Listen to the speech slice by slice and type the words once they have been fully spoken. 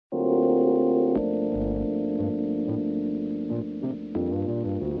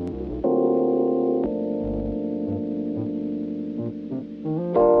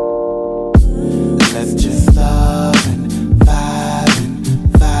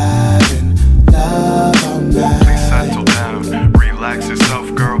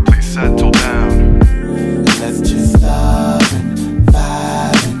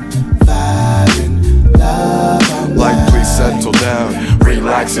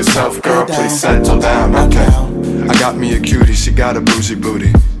yourself, girl, please settle down. Okay, I got me a cutie, she got a bougie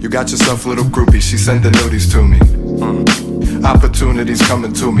booty. You got yourself a little groupie, she sending nudies to me. Opportunities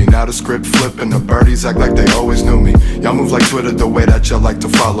coming to me. Now the script flipping, the birdies act like they always knew me. Y'all move like Twitter the way that y'all like to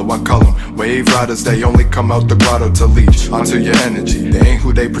follow. I call them wave riders, they only come out the grotto to leech onto your energy. They ain't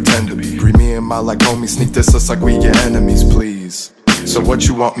who they pretend to be. Greet me and my like homies, sneak this us like we your enemies, please. So what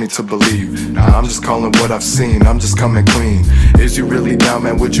you want me to believe? Nah, I'm just calling what I've seen, I'm just coming clean. Is you really down,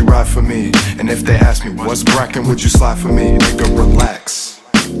 man, would you ride for me? And if they ask me what's brackin', would you slide for me? Nigga, relax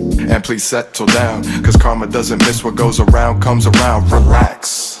and please settle down, cause karma doesn't miss, what goes around comes around.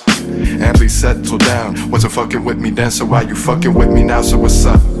 Relax and please settle down. Wasn't fucking with me then, so why you fucking with me now? So what's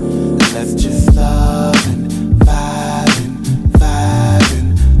up? Let's just love and vibe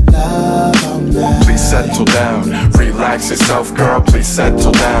and love all night. Please settle down, relax yourself, girl, please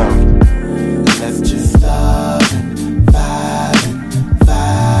settle down. Let's just love and vibe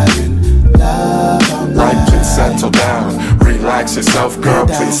and love all night. Right, please settle down, relax yourself, girl,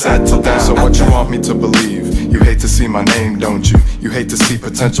 please settle down. So what you want me to believe? You hate to see my name, don't you? You hate to see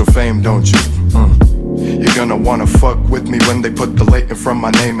potential fame, don't you? You're gonna wanna fuck with me when they put the late in front of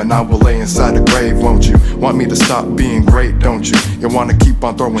my name, and I will lay inside the grave, won't you? Want me to stop being great, don't you? You wanna keep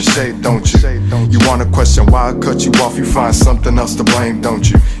on throwing shade, don't you? You wanna question why I cut you off, you find something else to blame, don't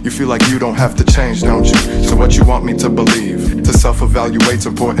you? You feel like you don't have to change, don't you? So what you want me to believe? To self-evaluate's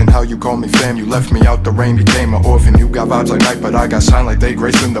important, how you call me fam. You left me out the rain, became an orphan. You got vibes like night, but I got shine like day,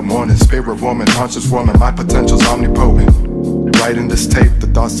 grace in the morning. Spirit woman, conscious woman, my potential's omnipotent. Writing this tape, the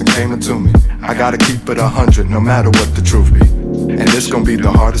thoughts that came into me. I gotta keep it 100, no matter what the truth be. And this gon' be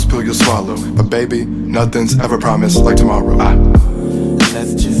the hardest pill you'll swallow. But baby, nothing's ever promised like tomorrow.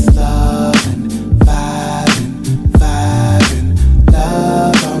 Let's just love and vibe and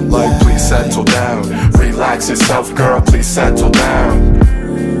love all night. Like, please settle down, relax yourself, girl, please settle down.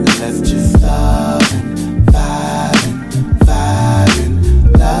 Let's just love and vibe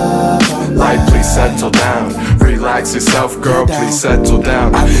and love all night. Like, please settle down, relax yourself, girl, please settle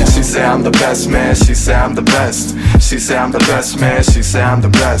down. She say I'm the best man, she say I'm the best. She say I'm the best man, she say I'm the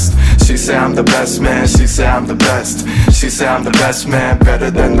best. She say I'm the best man, she say I'm the best. She say I'm the best man,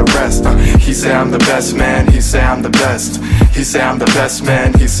 better than the rest. He say I'm the best man, he say I'm the best. He say I'm the best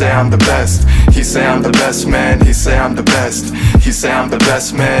man, he say I'm the best. He say I'm the best man, he say I'm the best. He say I'm the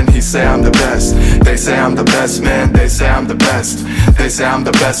best man, he say I'm the best. They say I'm the best man, they say I'm the best. They say I'm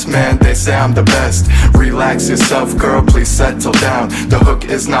the best man, they say I'm the best. Relax yourself, girl, please settle down. The hook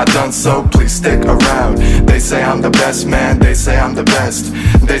is not done, so please stick around. They say I'm the best man, they say I'm the best.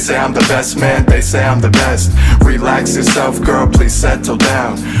 They say I'm the best man, they say I'm the best. Relax yourself, girl, please settle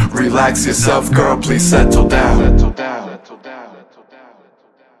down. Relax yourself, girl, please settle down.